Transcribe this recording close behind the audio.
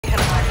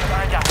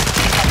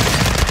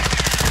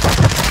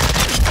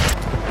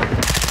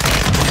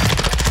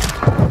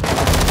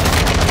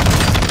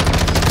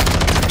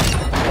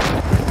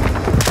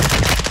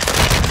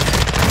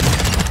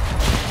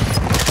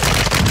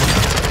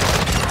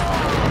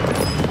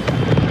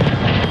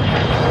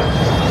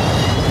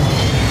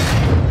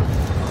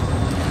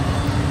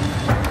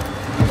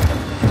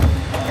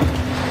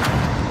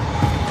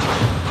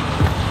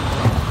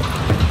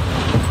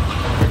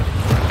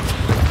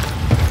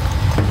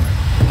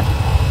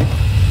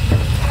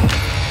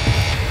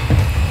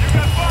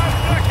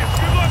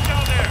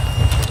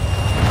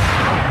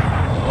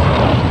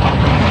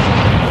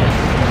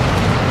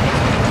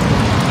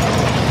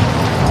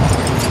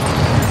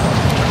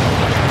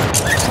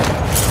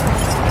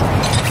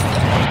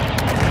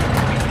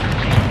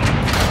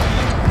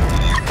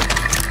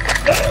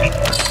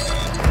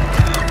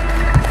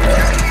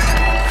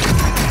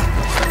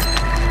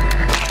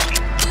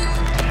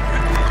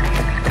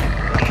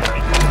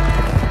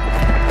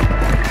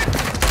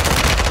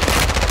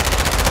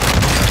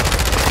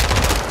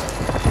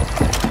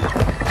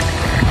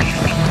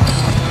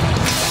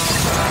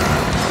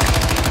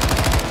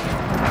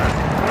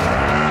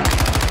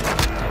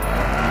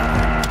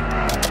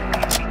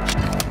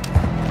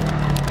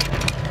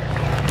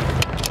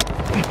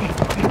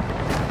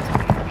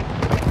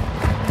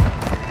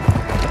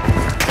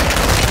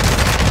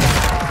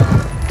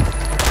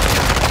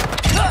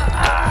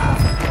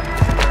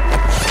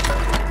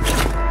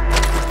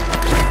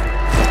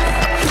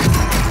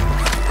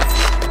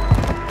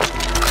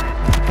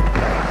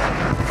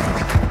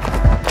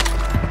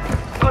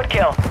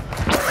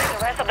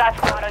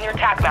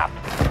attack map.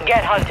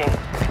 Get hunting.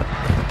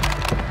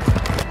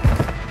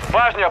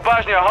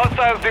 Bajnia,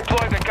 hostiles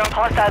deployed and come.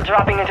 Hostiles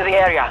dropping into the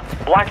area.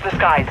 Watch the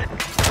skies.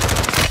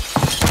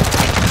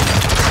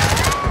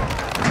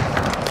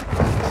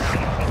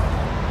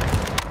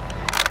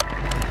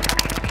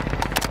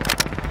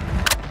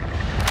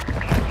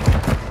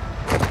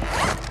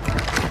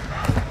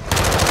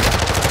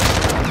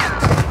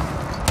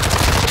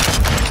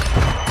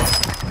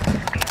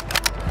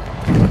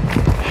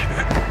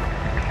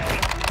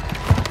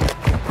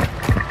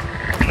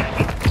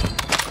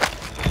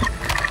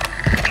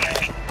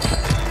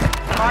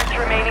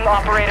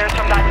 Operators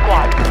from that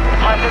squad.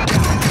 Hunt them.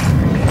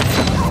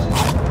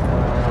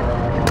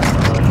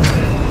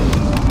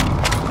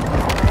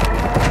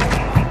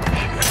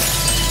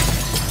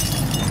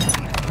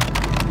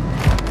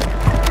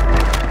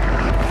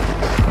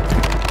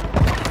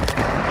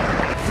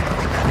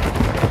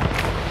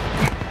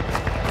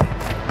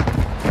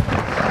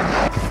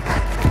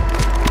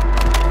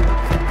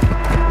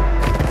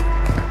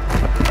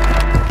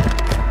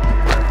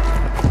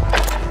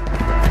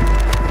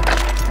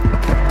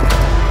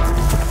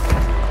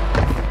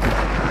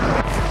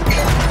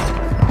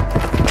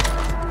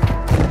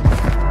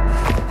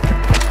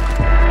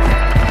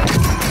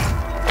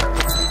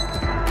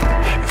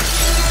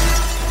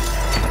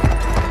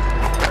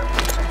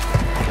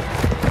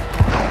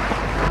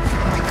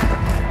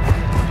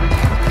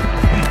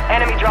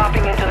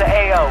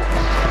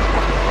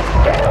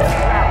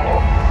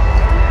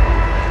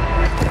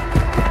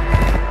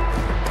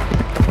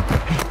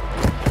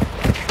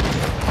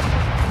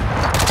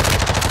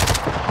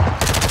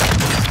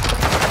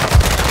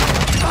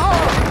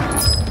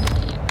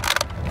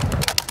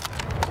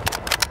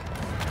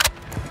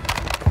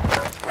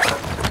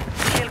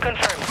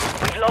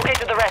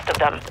 Located the rest of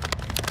them.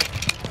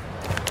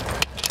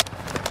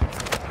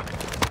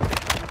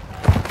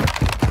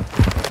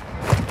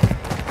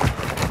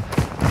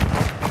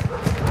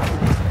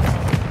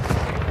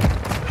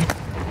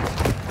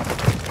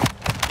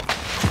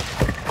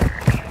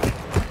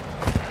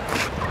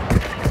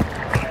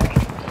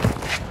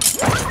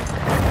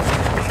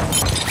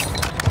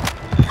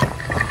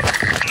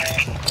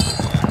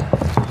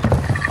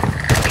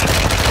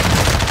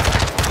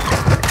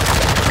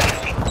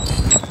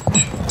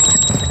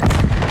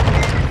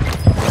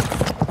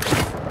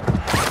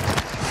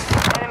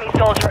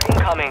 Soldier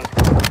incoming.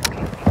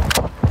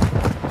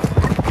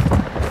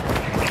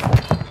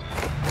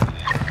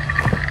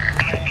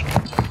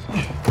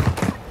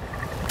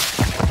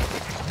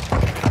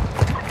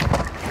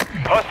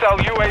 Hostile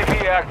UAV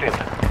active.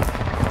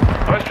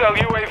 Hostile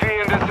UAV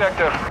in this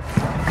sector.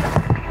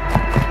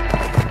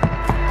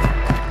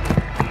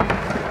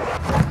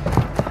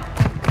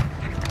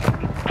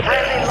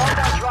 Friendly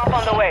loadout drop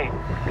on the way.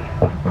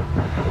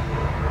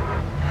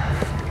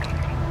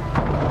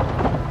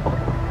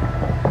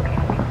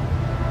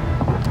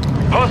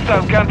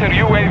 Hostile counter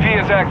UAV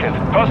is active.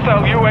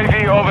 Hostile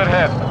UAV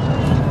overhead.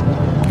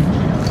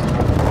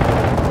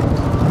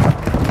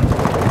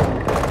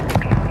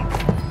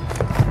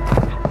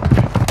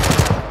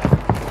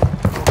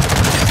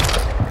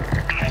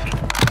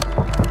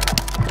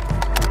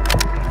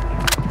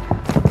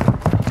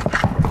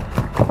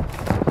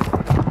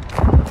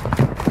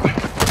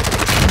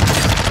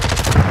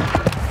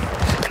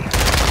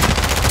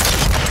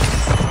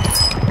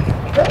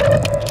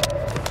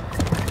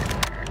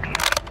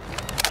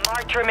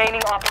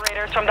 Remaining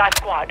operators from that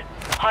squad.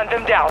 Hunt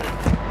them down.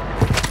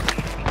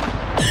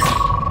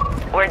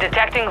 We're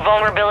detecting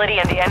vulnerability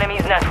in the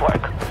enemy's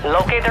network.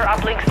 Locate their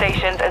uplink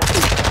stations and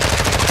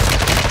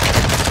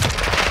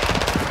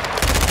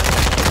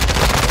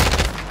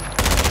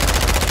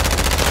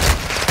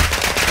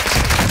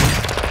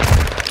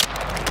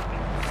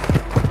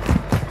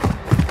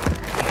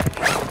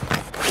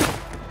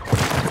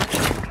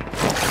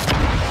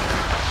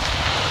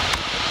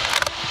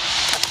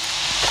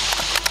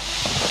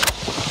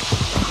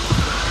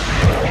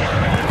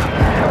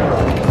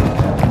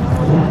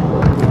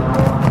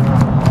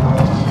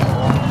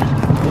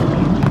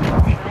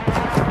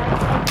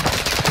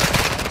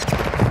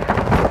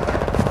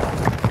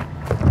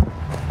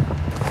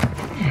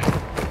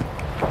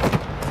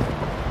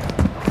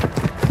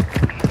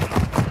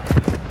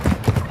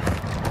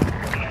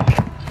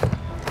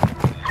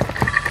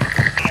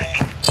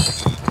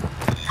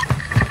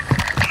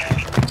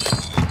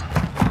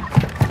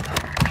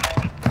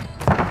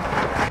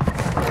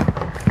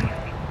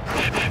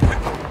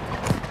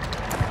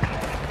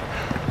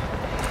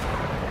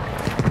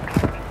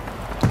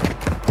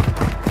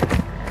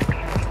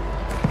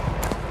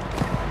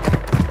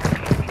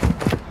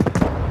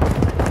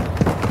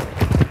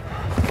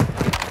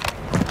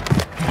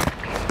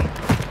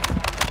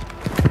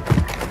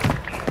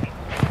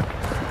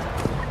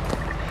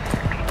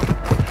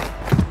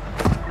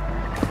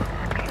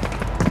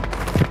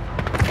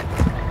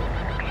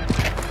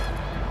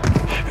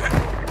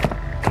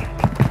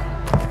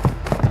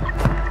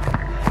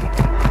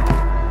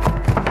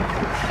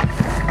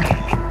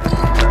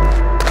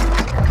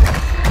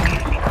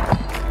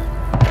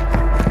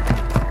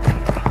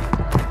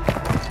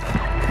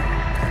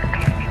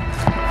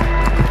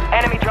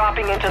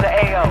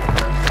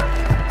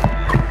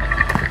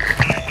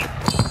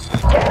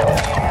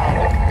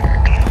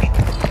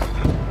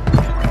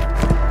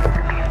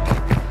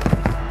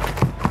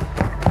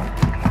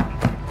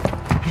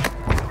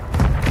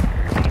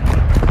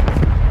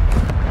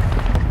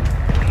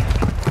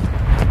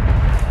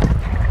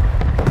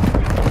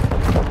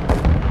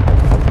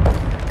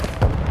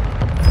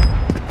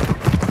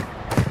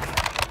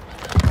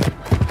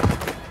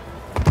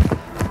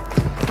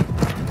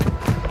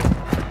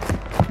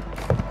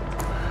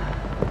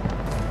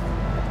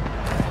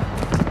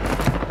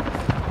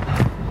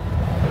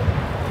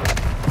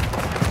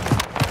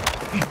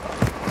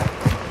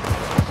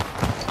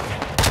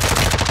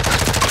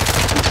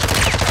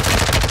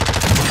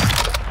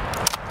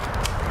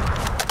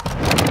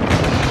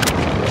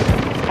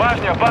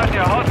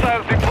area.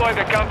 Hostiles deploy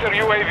the counter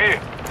UAV.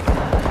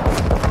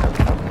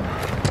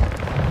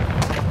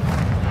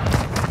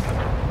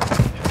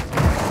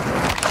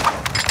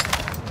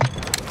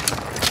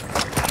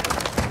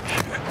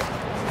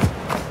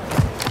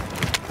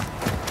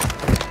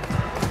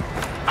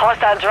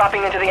 Hostiles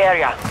dropping into the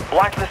area.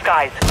 Watch the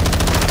skies.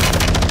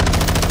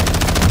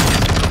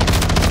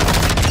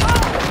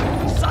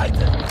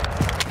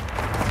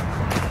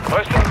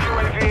 Hostile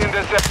UAV in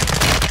this area.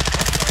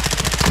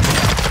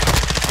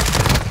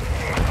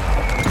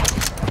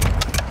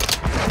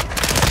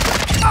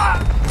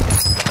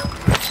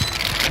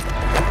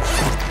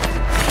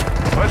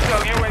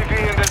 Hostile UAV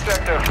in this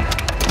sector.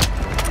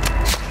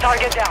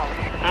 Target down.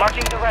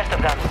 Marking the rest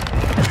of them.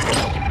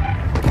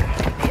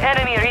 The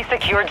enemy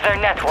resecured their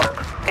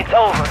network. It's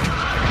over.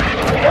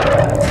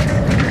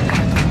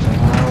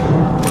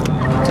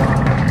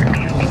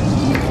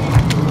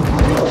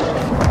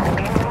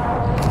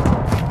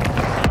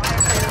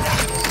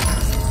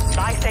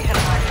 Buy station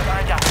lines are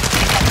adjusted.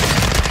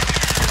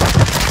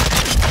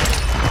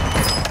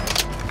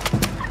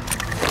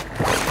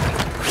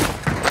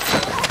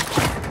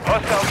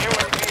 Hostile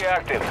UAV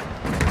active.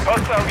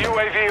 Hostile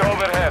UAV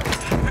overhead.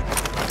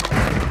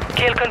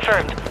 Kill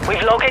confirmed.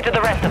 We've located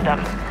the rest of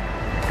them.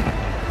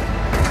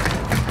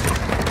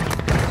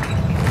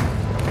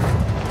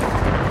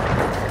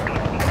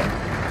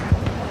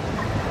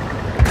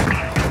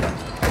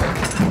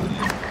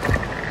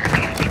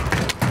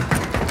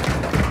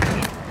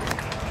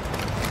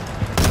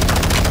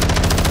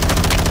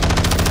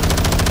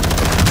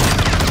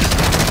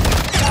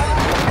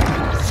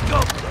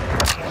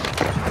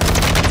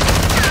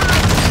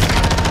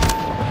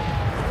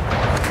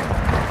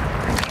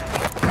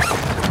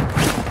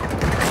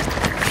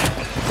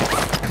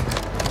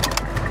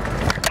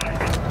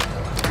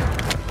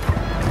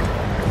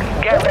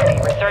 Get ready.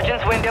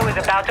 Resurgence window is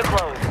about to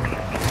close.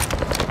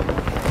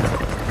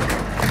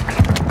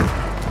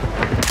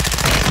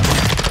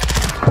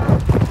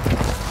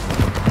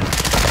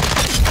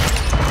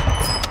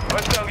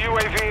 Hostile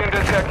UAV in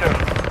this sector.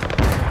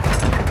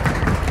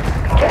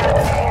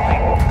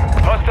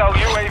 Hostile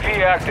UAV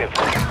active.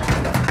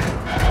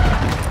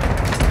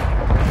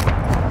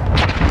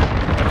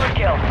 Good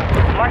kill.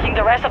 Marking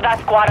the rest of that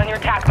squad on your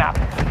attack map.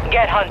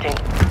 Get hunting.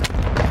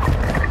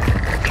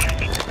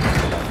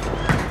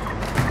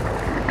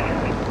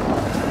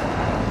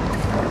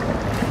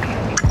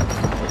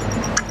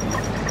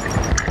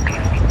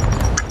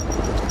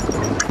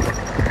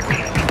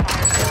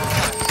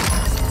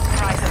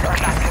 Prices are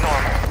back to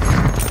normal.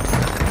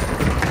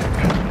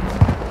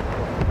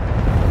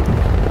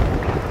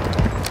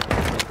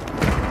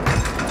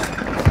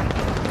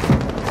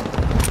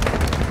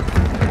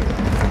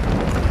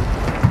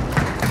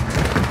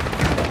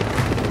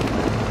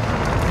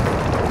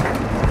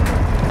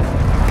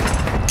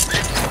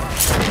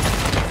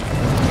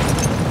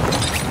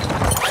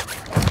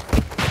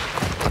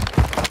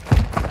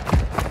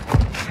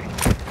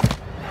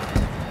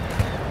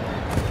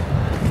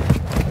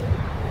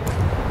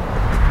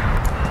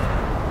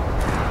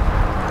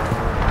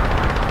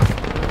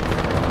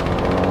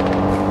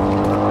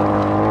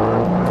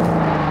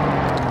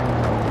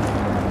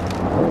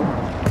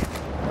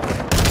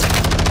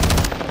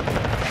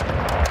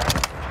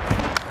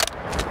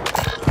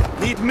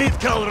 Need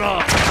mid-kill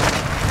rock.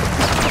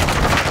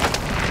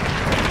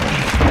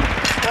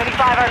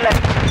 35 are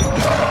left.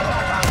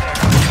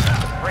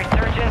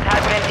 Resurgence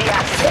has been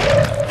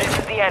deactivated. This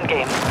is the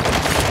endgame.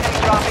 Enemy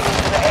dropping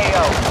into the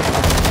AO.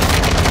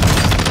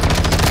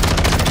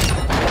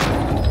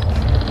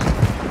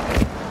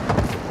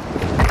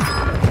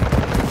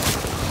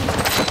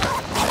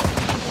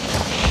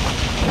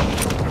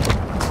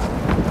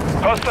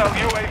 Hostile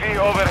UAV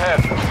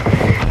overhead.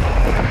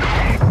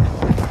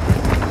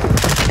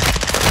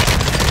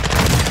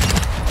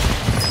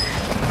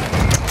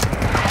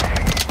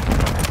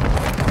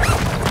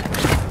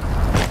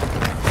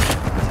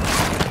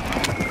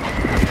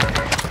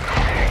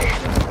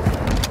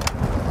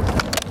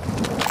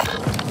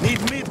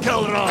 Need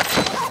mid-kill rock.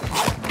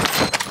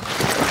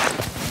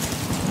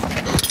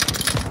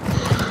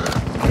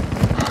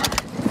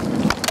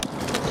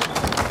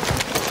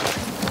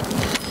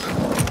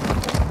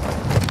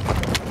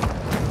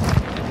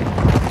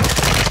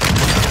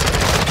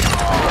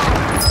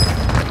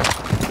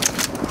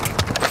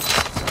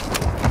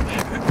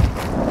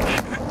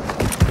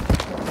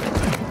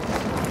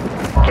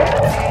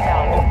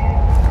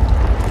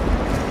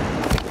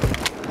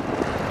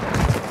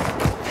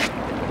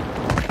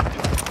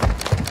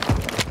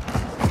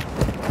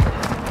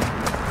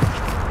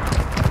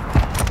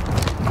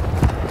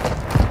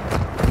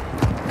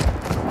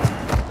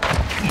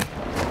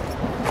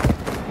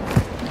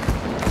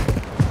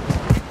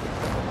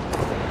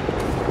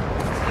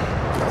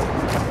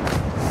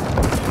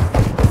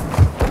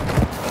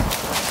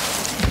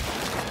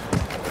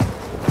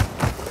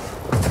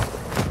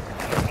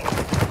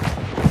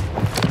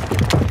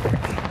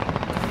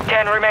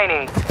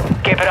 Remaining.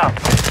 Keep it up.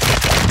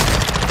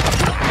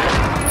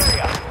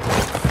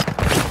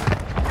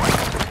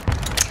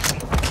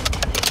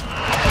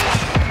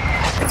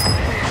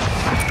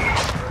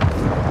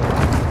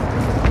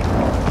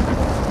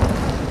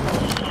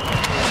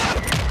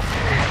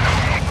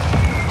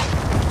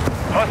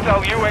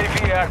 Hostile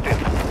UAV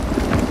active.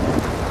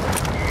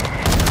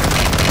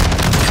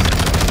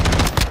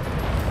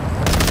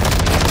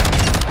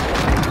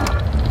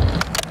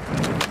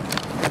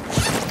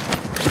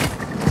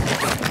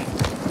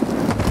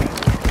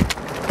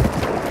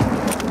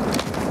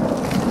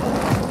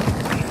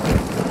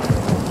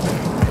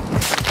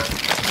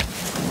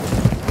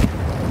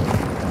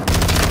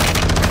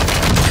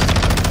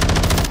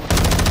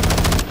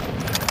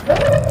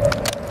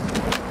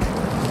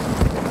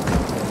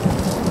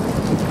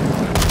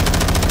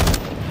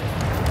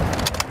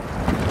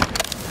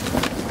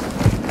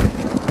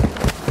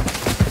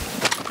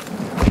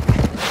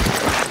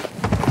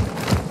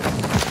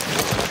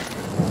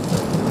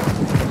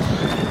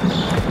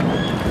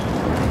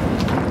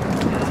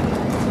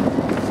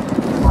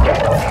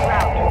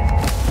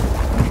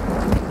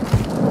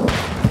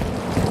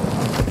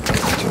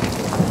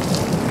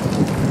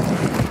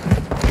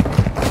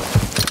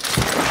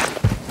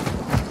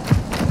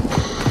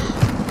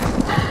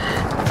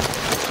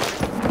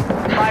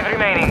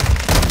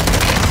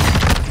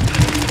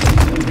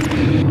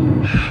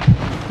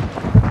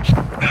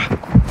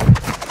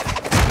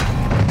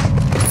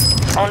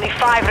 Only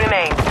 5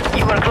 remain.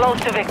 You were close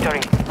to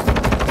victory.